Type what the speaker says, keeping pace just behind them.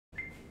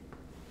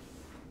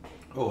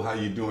Oh, how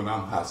you doing?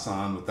 I'm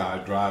Hassan with I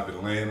Drive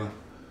Atlanta.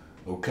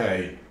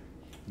 Okay,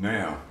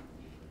 now,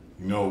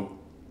 you know,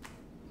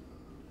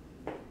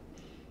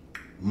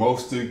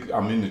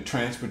 I'm in the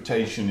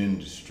transportation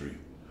industry.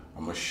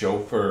 I'm a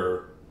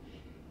chauffeur,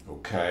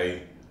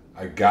 okay?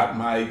 I got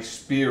my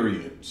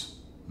experience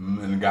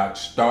and got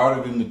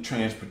started in the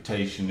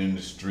transportation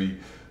industry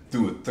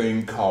through a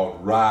thing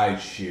called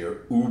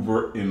Rideshare,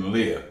 Uber and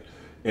Lyft.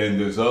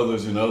 And there's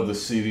others in other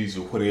cities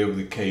or whatever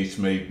the case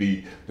may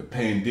be. The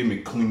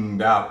pandemic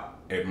cleaned out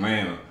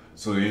Atlanta,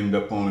 so they end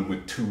up only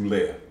with two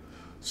left.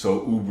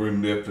 So Uber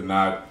and Lyft and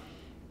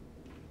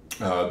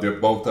they're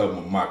both of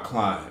them my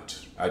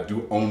clients. I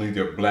do only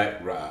their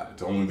black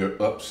rides, only their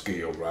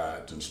upscale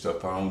rides and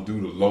stuff. I don't do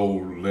the low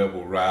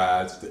level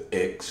rides, the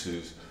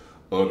X's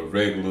or the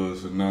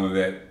regulars or none of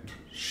that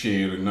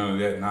shit or none of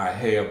that. And I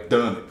have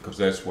done it because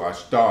that's where I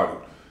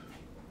started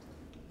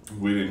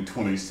with in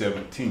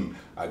 2017.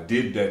 I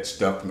did that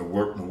stuff and I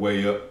worked my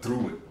way up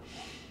through it.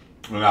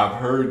 And I've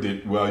heard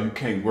that, well, you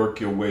can't work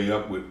your way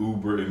up with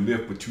Uber and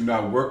Lyft, but you're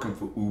not working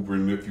for Uber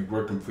and Lyft, you're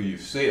working for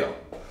yourself.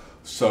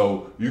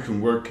 So you can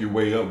work your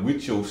way up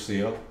with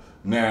yourself.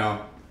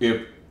 Now,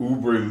 if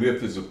Uber and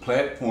Lyft is a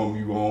platform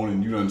you own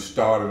and you done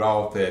started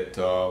off at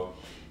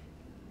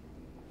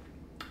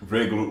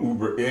regular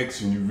Uber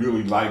X and you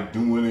really like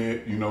doing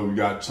it, you know, you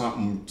got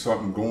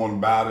something going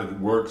about it, it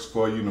works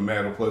for you no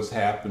matter what's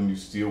happened, it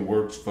still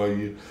works for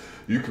you.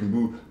 You can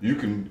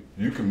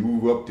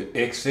move up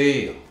to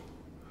XL,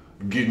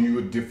 getting you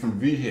a different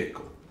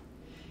vehicle.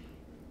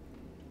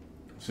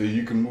 So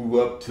you can move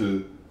up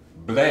to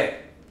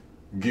black,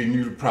 getting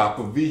you the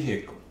proper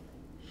vehicle.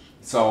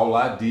 That's all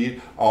I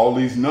did. All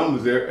these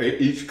numbers there,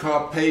 each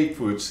car paid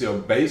for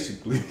itself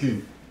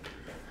basically.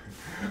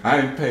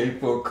 I ain't paid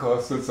for a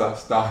car since I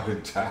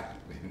started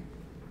driving.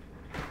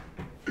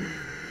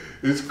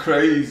 It's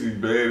crazy,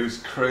 man, it's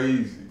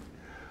crazy.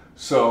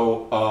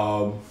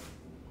 So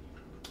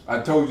I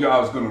told you I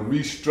was gonna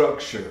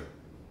restructure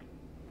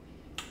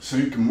so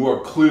you can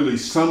more clearly,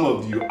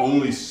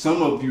 only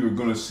some of you are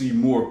gonna see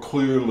more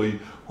clearly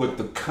what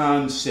the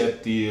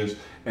concept is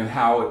and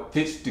how it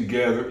fits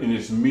together in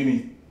its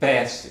many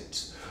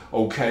facets.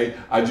 Okay,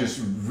 I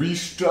just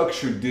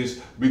restructured this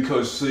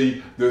because,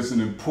 see, there's an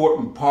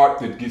important part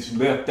that gets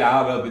left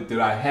out of it that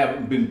I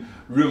haven't been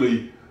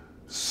really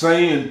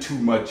saying too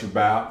much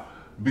about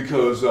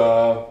because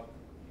I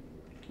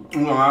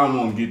don't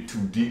want to get too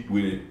deep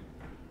with it,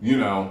 you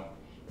know.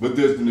 But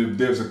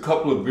there's a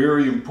couple of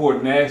very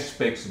important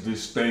aspects of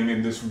this thing,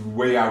 and this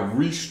way I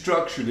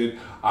restructured it,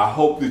 I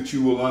hope that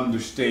you will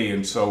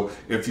understand. So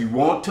if you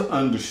want to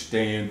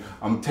understand,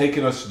 I'm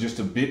taking us just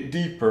a bit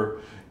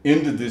deeper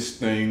into this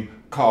thing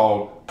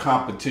called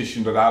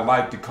competition, that I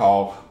like to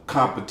call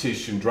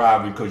competition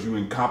driving, because you're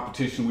in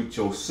competition with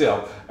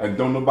yourself and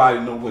don't nobody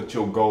know what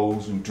your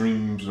goals and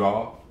dreams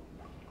are.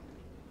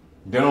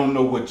 They don't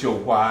know what your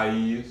why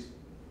is.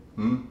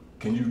 Can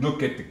you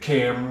look at the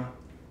camera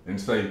and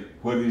say,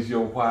 what is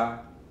your why?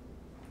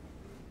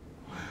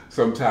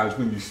 Sometimes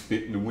when you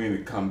spit in the wind,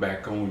 it come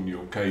back on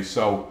you, okay?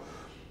 So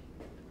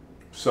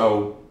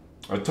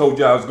I told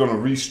you I was gonna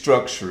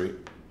restructure it,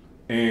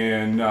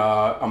 and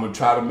I'm gonna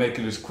try to make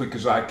it as quick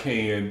as I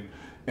can.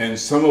 And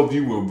some of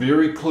you will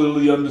very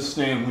clearly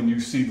understand when you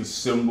see the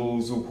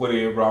symbols or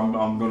whatever I'm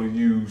gonna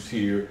use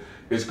here.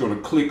 It's gonna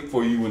click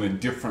for you in a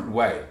different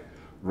way,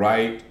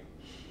 right?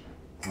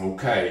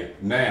 Okay,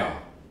 now,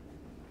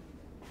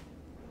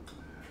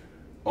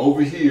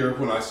 over here,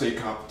 when I say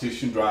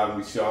competition driving,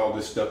 we see all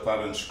this stuff I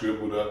done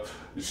scribbled up.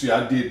 You see,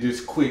 I did this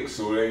quick,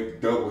 so it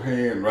ain't double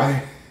hand,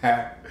 right?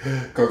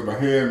 Because my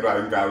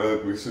handwriting got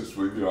ugly since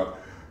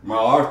my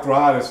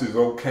arthritis is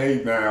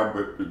okay now,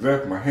 but it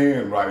left my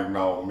handwriting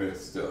all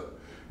messed up.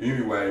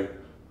 Anyway,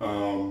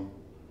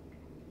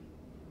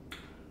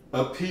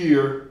 up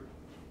here,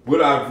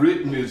 what I've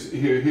written is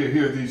here,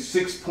 these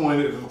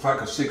six-pointed, it looks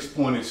like a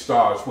six-pointed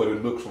star is what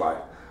it looks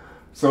like.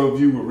 Some of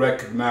you will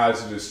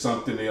recognize it as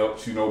something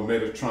else, you know,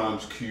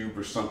 Metatron's cube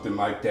or something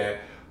like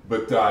that.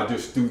 But I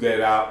just threw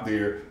that out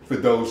there for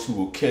those who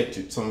will catch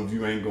it. Some of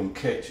you ain't gonna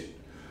catch it,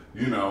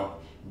 you know,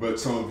 but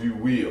some of you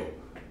will.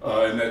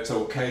 And that's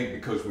okay,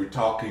 because we're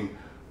talking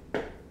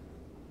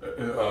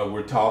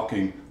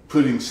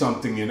putting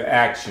something in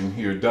action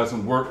here. It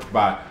doesn't work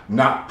by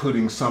not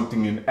putting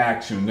something in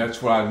action.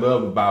 That's what I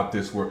love about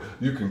this work.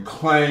 You can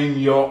claim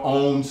your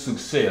own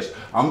success.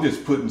 I'm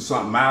just putting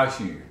something out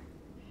here.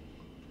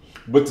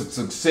 But the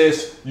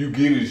success you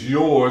get is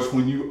yours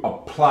when you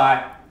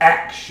apply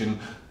action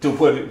to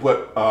what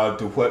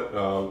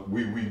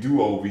we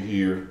do over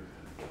here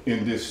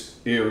in this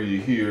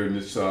area here, in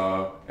this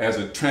as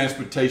a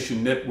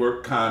transportation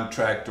network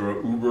contractor, a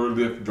Uber,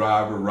 Lyft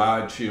driver,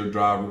 rideshare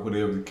driver,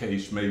 whatever the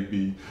case may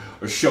be,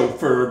 a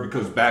chauffeur,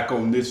 because back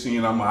on this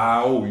end I'm an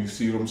IO. You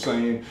see what I'm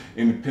saying?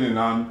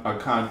 Independent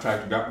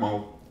contractor, got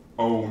my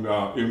own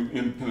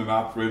independent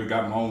operator,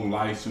 got my own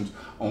license,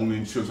 own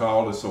insurance,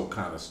 all this old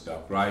kind of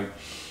stuff, right?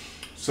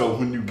 So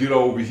when you get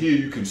over here,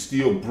 you can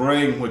still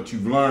bring what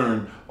you've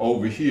learned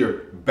over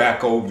here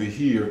back over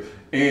here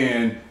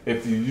And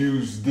if you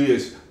use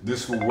this,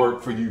 this will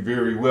work for you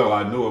very well.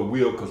 I know it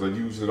will because I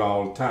use it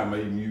all the time. I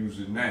even use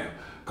it now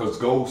because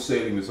goal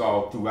setting is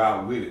all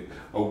throughout with it.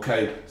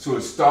 Okay, so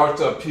it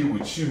starts up here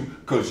with you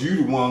because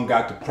you the one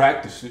got to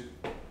practice it.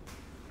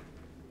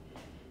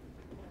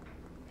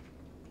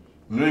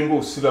 You ain't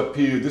gonna sit up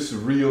here. This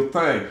is a real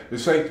thing.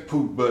 This ain't the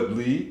poop butt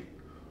league.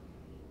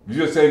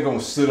 You just ain't gonna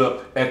sit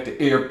up at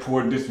the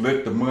airport and just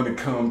let the money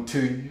come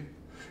to you.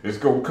 It's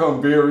gonna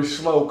come very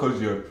slow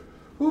because you're,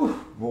 whew,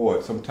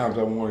 boy, sometimes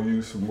I want to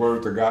use some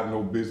words I got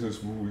no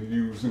business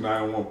using. I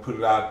don't want to put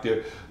it out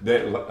there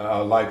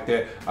like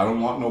that. I don't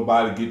want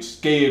nobody to get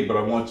scared, but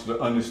I want you to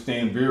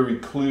understand very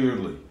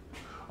clearly.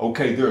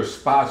 Okay, there are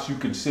spots you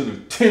consider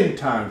 10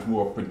 times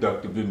more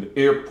productive in the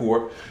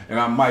airport, and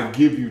I might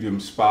give you them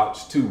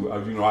spots too.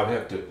 You know, I'd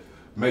have to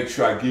make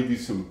sure I give you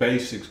some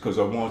basics because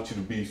I want you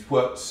to be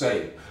what?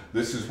 Safe.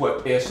 This is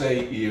what SA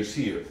is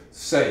here.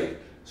 Safe.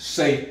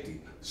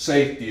 Safety.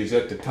 Safety is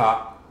at the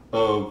top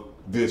of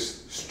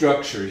this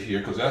structure here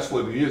because that's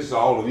what it is.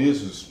 All it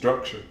is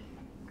structure.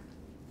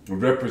 It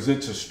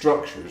represents a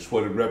structure. It's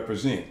what it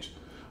represents.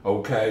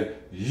 Okay?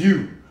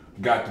 You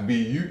got to be,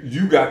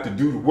 you got to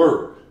do the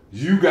work.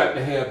 You got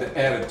to have the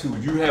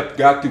attitude. You have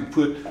got to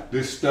put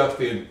this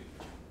stuff in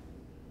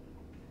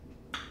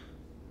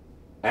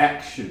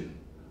action.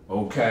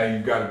 Okay,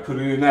 you got to put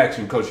it in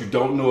action because you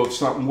don't know if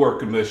something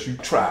works unless you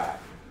try.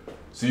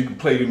 So you can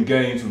play them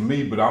games with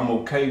me, but I'm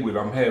okay with it.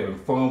 I'm having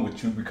fun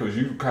with you because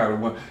you kind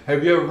of want.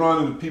 Have you ever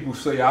run into people who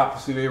say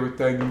opposite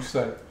everything you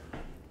say?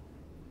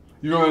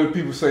 You run into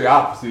people say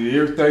opposite.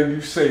 Everything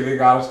you say, they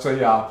got to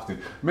say opposite.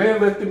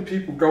 Man, let them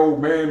people go,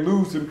 man.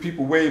 Lose them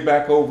people way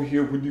back over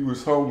here when you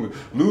was homeless.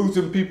 Lose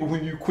them people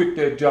when you quit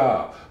that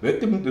job. Let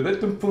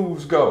them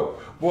fools go.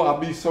 Boy, I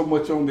be so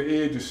much on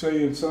the edge of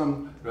saying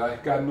something that I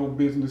got no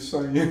business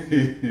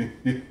saying.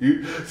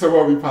 Some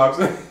of you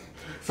probably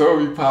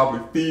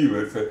feel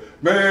it. Say,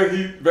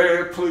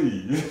 man,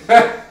 please.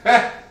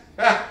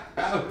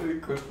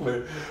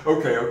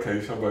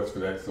 Okay, so much for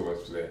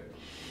that.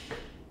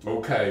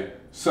 Okay,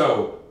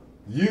 so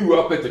you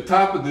up at the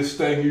top of this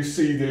thing, you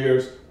see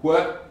there's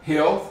what?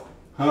 Health,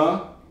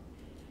 huh?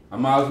 I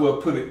might as well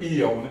put an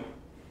E on it.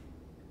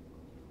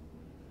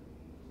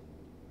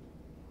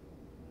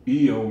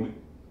 E on it,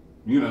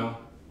 you know.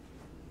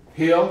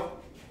 Health.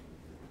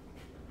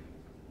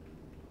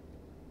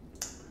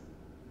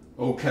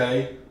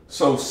 Okay,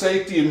 so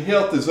safety and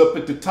health is up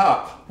at the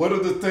top. What are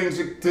the things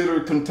that are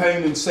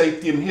contained in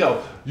safety and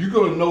health? You're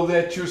gonna know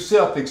that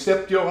yourself.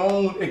 Accept your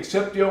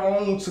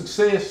own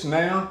success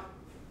now.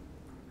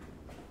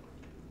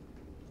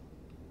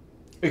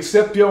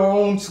 Accept your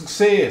own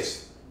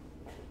success.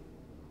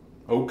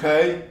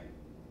 Okay?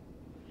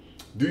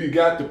 Do you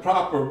got the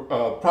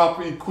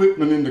proper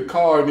equipment in the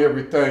car and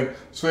everything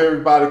so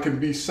everybody can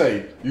be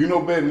safe? You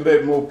know better than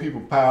let more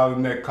people pile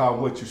in that car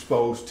what you're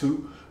supposed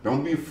to.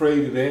 Don't be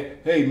afraid of that.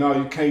 Hey, no,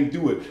 you can't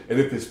do it. And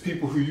if it's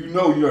people who you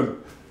know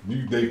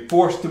they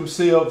force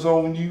themselves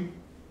on you,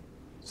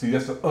 see,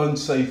 that's an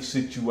unsafe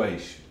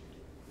situation.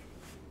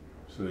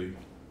 See,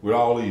 with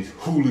all these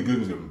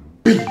hooligans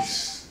and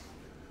beasts,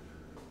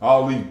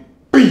 all these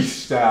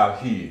beasts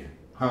out here,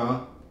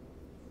 huh?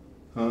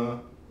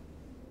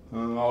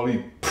 All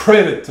these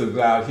predators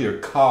out here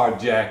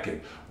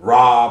carjacking,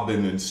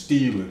 robbing, and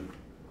stealing,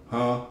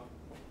 huh?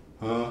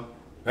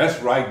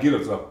 That's right, get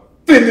us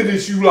offended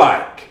as you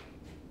like,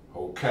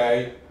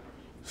 okay?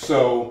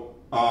 So,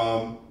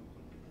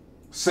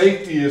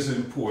 safety is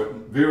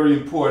important, very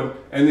important,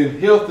 and then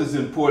health is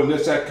important.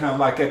 That's that kind of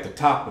like at the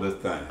top of the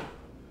thing.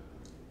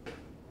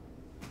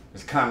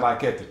 It's kind of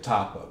like at the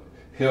top of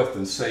it, health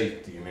and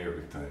safety and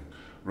everything,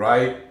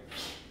 right?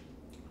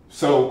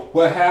 So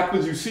what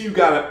happens, you see, you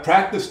got to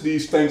practice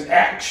these things,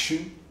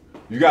 action.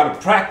 You got to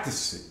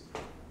practice it.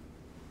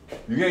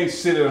 You can't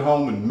sit at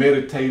home and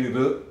meditate it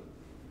up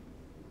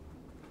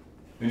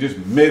and just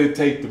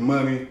meditate the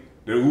money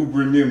that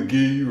Uber and them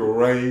give you a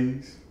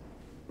raise.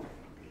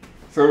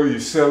 So you're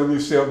selling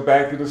yourself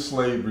back into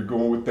slavery,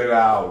 going with that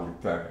hourly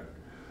thing.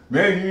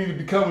 Man, you need to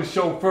become a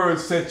chauffeur and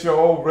set your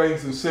own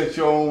rates and set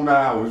your own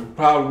hours. You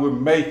probably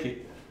wouldn't make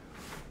it.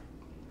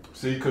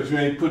 See, because you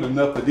ain't put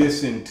enough of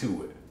this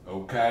into it.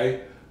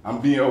 Okay?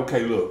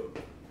 Okay, look.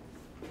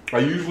 I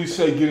usually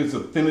say get as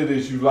offended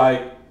as you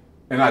like,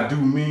 and I do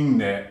mean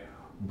that,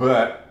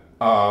 but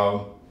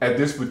at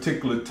this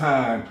particular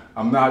time,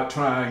 I'm not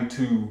trying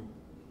to,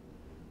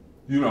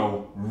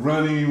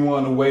 run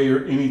anyone away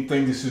or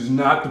anything. This is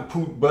not the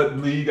poop butt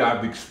league.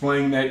 I've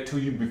explained that to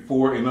you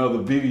before in other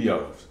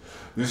videos.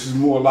 This is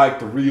more like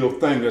the real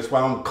thing. That's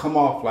why I don't come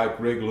off like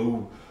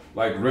regular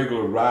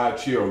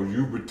rideshare or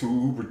Uber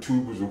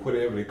tubers or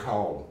whatever they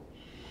call them.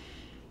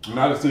 And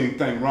I don't see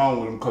anything wrong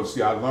with them because, see,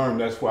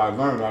 that's why I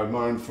learned. I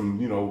learned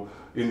from,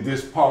 in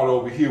this part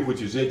over here,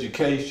 which is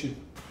education.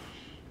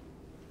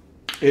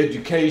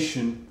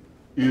 Education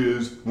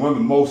is one of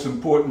the most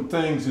important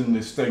things in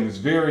this thing. It's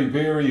very,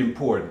 very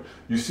important.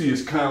 You see,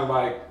 it's kind of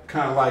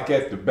like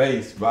at the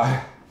base,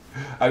 but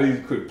I need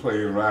to quit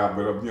playing around,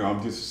 but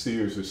I'm just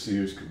as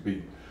serious could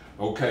be.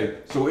 Okay,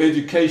 so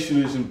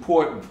education is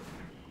important.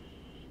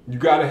 You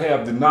got to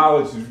have the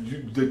knowledge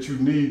that you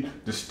need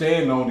to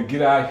stand on to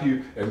get out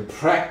here and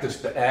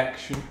practice the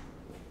action.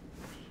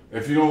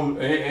 If you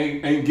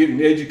ain't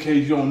getting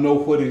educated, you don't know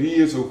what it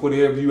is or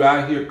whatever, you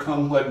out here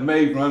come what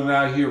may, running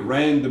out here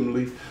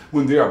randomly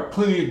when there are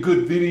plenty of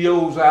good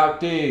videos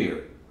out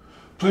there.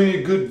 Plenty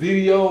of good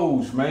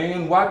videos,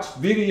 man. Watch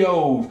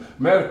videos.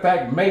 Matter of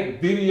fact,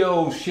 make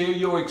videos. Share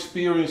your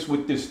experience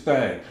with this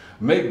thing.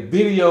 Make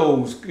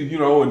videos, you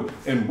know,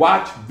 and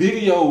watch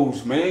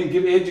videos, man.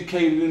 Get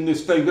educated in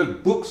this thing. There's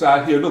books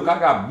out here. Look, I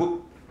got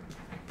books.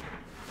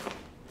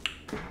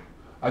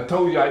 I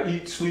told you I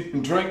eat, sleep,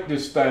 and drink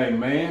this thing,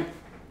 man.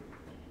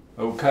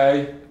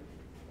 Okay?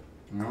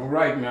 All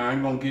right, now I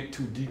ain't gonna get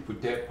too deep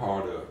with that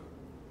part of it.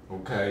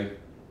 Okay?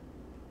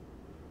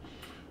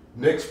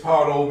 Next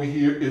part over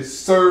here is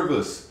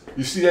service.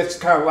 You see, that's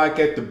kind of like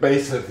at the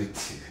base of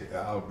it.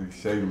 I'll be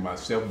shaming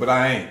myself, but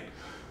I ain't.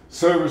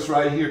 Service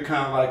right here,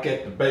 kind of like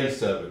at the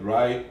base of it,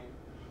 right?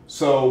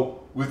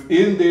 So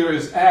within there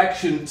is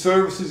action.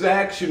 Service is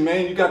action,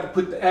 man. You got to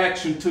put the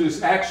action to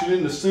this action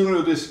in the center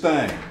of this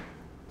thing.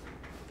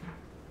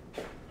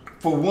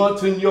 For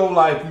once in your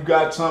life, you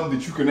got something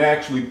that you can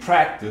actually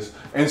practice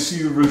and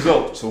see the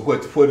results of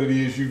what it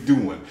is you're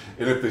doing.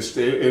 And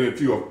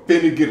if you're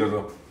offended, get as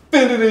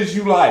offended as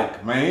you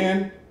like,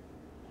 man.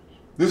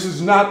 This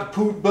is not the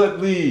poop butt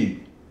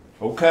league,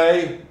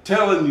 okay? I'm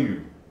telling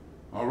you.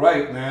 All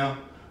right, now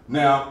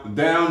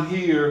down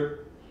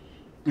here,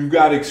 you've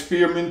got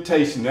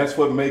experimentation. That's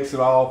what makes it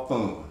all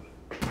fun.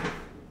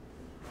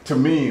 To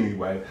me,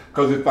 anyway.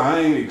 Because if I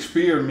ain't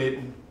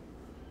experimenting,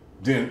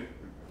 then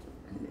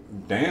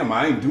damn,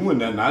 I ain't doing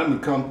nothing. I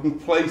become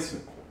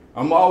complacent.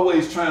 I'm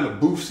always trying to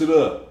boost it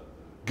up.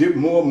 Get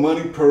more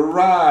money per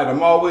ride.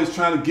 I'm always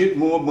trying to get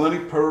more money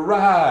per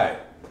ride.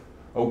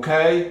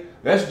 Okay?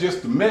 That's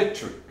just the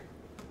metric.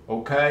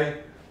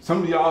 Okay?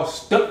 Some of y'all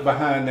stuck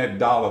behind that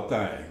dollar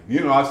thing.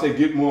 You know, I say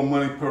get more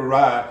money per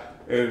ride,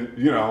 and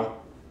you know,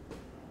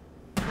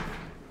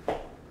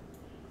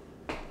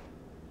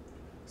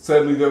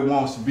 suddenly there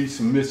wants to be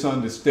some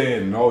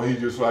misunderstanding. Oh, he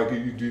just like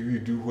you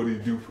do what he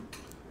do.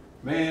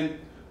 Man,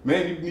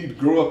 you need to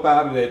grow up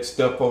out of that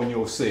stuff on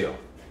yourself.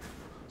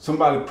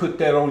 Somebody put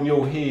that on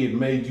your head,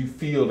 made you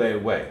feel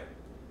that way.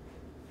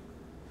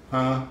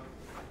 Huh?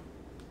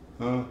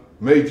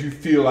 Made you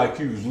feel like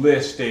you was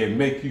less than,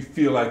 make you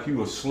feel like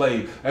you a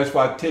slave. That's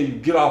why I tell you,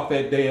 get off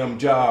that damn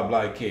job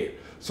like that.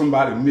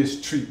 Somebody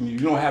mistreating you, you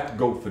don't have to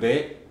go for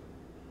that.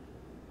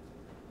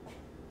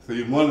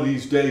 See, one of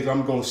these days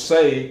I'm gonna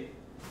say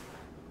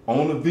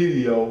on the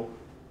video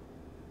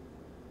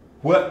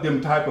what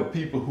them type of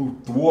people who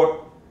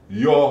thwart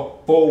your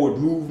forward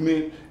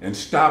movement and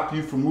stop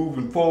you from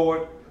moving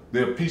forward,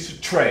 they're a piece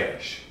of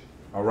trash,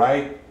 all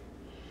right?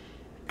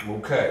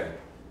 Okay,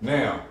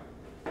 now,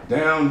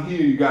 down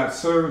here you got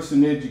service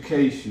and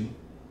education.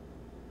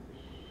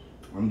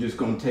 I'm just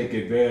gonna take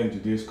advantage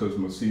of this because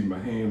I'm gonna see my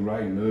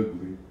handwriting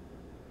ugly.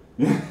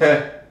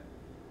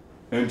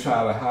 And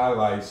try to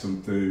highlight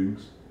some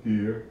things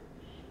here.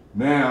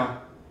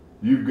 Now,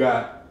 you've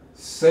got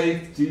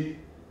safety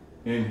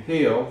and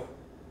health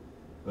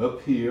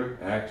up here.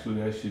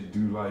 Actually, I should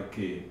do like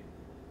it.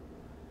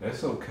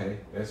 That's okay,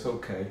 that's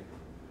okay.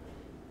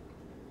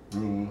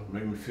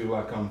 Make me feel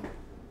like I'm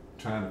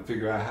trying to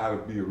figure out how to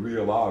be a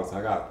real artist.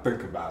 I gotta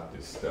think about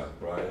this stuff,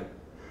 right?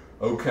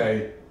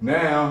 Okay,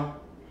 now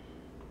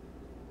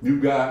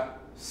you got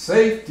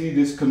safety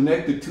that's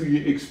connected to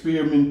your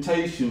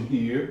experimentation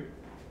here.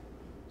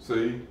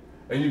 See?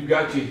 And you've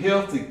got your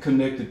healthy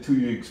connected to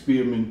your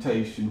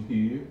experimentation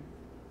here.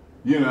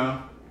 You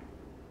know?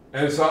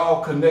 And it's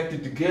all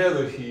connected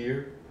together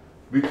here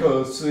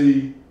because,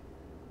 see,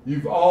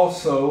 you've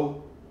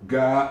also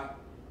got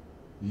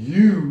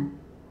you,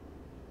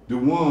 the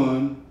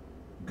one,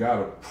 got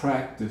to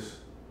practice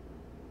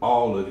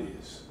all of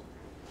this.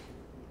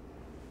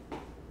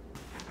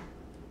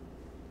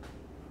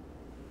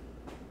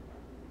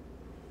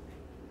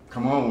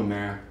 Come on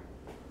now.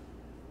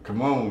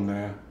 Come on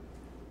now.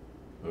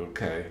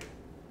 Okay.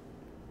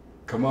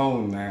 Come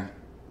on now.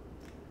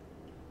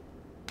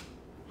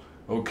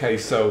 Okay,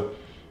 so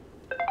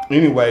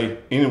anyway,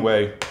 I'm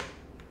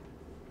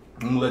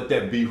gonna let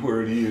that be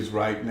where it is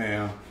right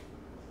now.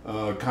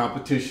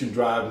 Competition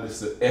driving, it's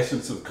the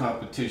essence of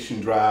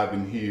competition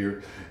driving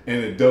here,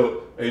 and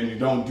you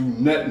don't do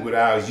nothing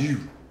without you.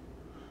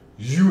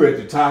 You at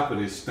the top of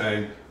this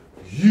thing,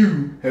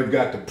 you have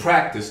got to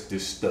practice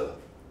this stuff.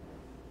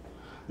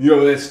 You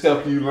know that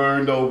stuff you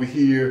learned over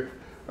here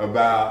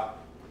about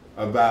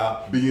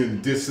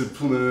being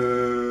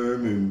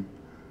disciplined and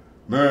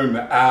learn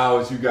the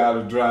hours you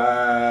gotta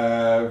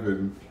drive,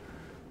 and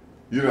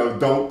you know,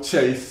 don't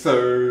chase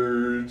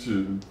surge,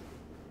 and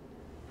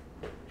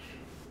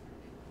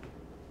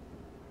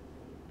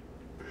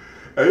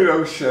ain't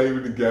no shame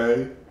in the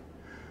game.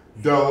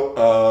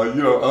 Don't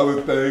you know,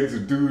 other things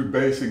and do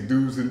basic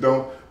do's and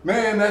don't.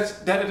 Man, that's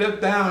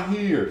down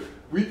here.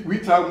 We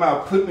talking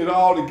about putting it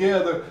all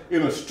together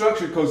in a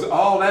structure because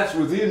all that's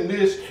within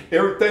this,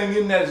 everything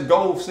in that's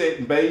goal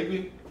setting,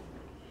 baby.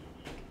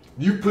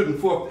 You putting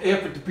forth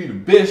effort to be the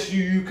best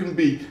you can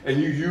be, and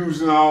you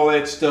using all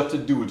that stuff to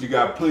do it. You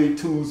got plenty of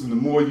tools, and the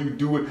more you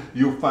do it,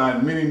 you'll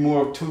find many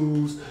more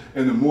tools,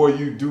 and the more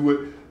you do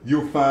it,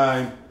 you'll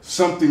find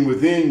something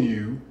within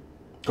you,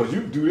 because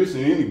you can do this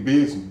in any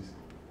business.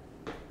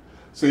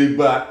 See,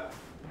 but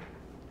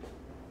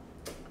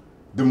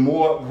the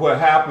more, what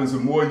happens, the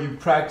more you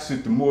practice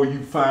it, the more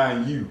you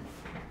find you.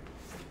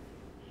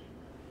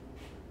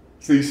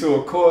 See, so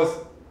of course,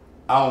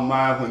 I don't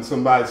mind when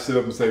somebody sit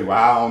up and say, well,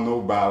 I don't know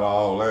about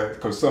all that.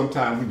 Because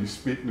sometimes when you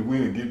spit in the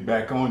wind and get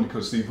back on you,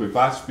 because see, if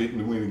I spit in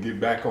the wind and get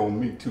back on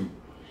me too.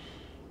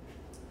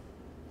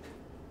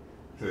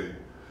 See,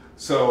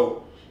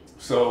 so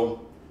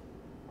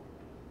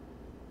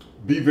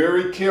be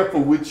very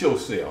careful with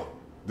yourself.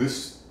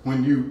 This,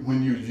 when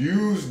you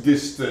use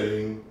this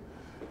thing,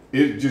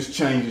 it just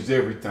changes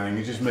everything.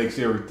 It just makes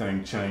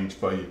everything change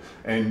for you.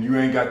 And you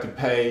ain't got to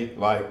pay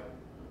like,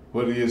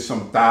 what it is,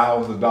 some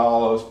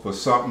 $1,000 for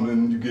something,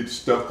 and you get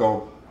stuck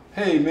on,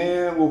 hey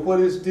man, well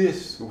what is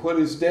this? What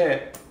is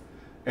that?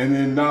 And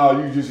then now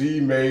you just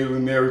email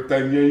and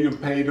everything, yeah, you can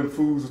pay them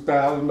fools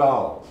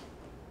 $1,000.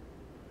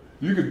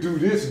 You could do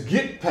this,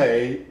 get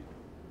paid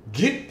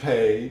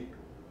pretty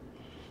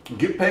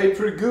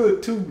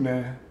good too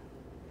now.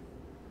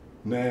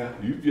 Now,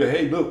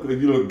 hey look,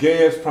 your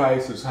gas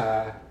price is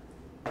high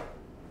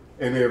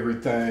and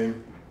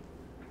everything,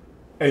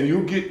 and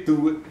you'll get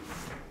through it.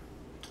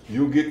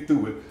 You'll get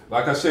through it.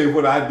 Like I say,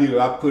 what I did,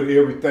 I put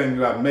everything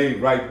that I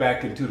made right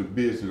back into the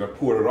business. I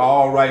poured it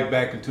all right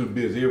back into the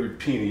business, every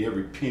penny.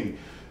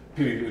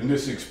 And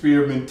this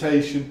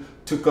experimentation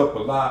took up a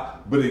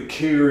lot, but it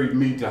carried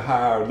me to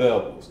higher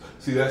levels.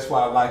 See, that's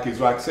why I like it.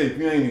 It's like I say,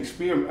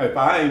 if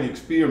I ain't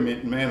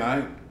experimenting,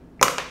 man,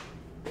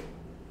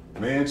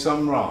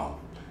 something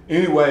wrong.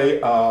 Anyway,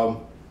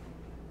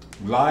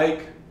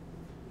 like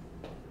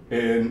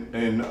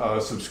and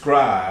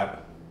subscribe.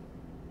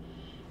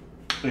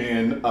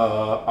 And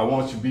I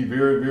want you to be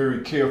very,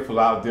 very careful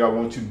out there. I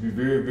want you to be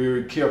very,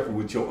 very careful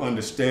with your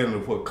understanding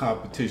of what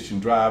competition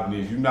driving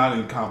is. You're not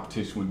in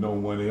competition with no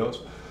one else,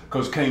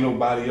 because can't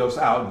nobody else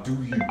outdo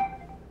you,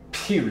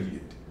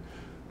 period.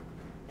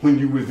 When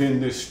you're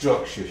within this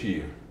structure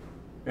here.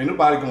 Ain't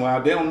nobody going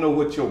out. They don't know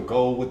what your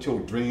goal, what your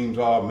dreams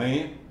are,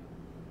 man.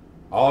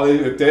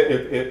 Look,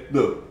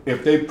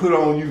 if they put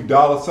on you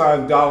dollar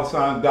signs,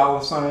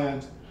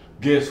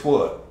 guess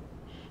what?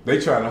 They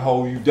trying to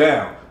hold you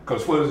down.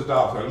 Because what is the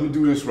dollar sign? Let me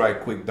do this right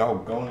quick,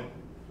 doggone it.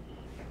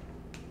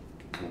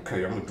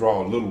 Okay, I'm going to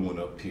draw a little one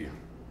up here.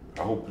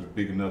 I hope it's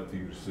big enough for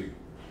you to see.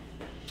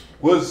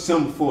 What's the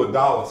symbol for a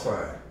dollar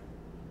sign?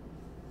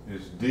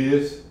 It's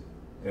this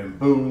and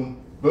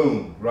boom,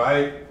 boom,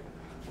 right?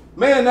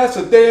 Man, that's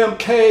a damn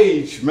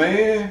cage,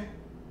 man.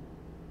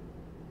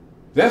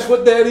 That's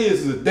what that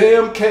is a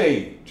damn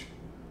cage.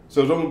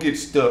 So don't get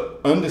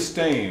stuck.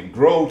 Understand,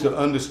 grow to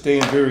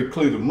understand very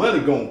clearly. The money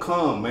gonna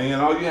come, man.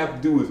 All you have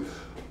to do is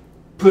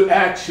put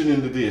action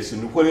into this,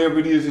 and whatever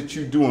it is that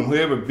you're doing,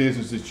 whatever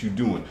business that you're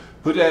doing,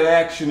 put that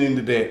action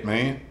into that,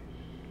 man.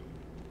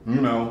 You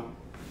know,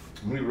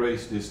 let me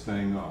erase this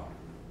thing off.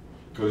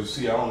 Because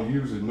you see, I don't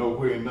use it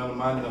nowhere in none of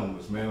my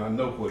numbers, man. I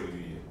know what it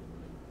is.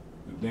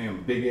 The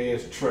damn big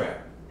ass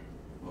trap.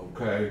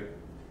 Okay?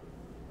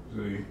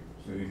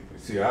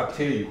 See, I'll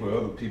tell you what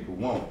other people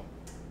want.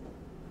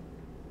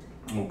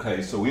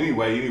 Okay, so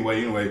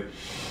anyway.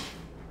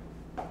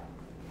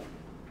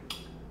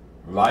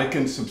 Like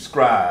and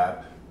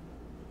subscribe.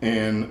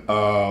 And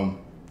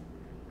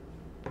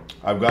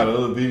I've got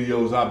other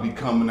videos I'll be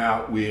coming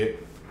out with.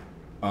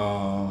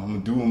 I'm gonna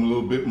do them a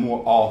little bit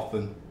more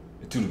often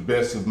to the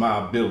best of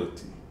my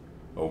ability.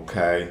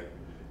 Okay,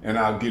 and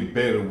I'll get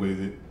better with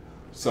it.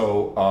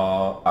 So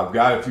I've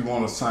got, if you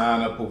want to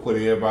sign up or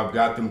whatever, I've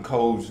got them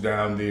codes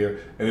down there.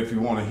 And if you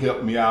want to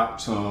help me out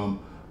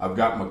some, I've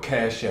got my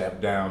Cash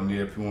App down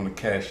there. If you want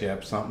to Cash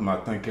App something, I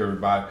thank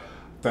everybody,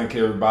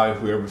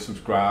 whoever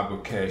subscribed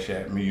or Cash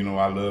App me. You know,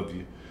 I love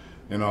you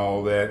and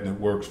all that, and it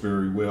works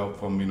very well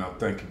for me, and I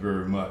thank you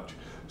very much.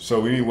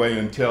 So anyway,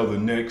 until the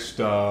next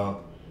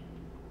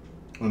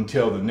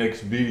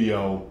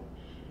video,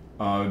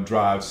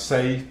 drive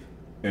safe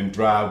and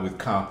drive with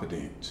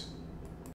confidence.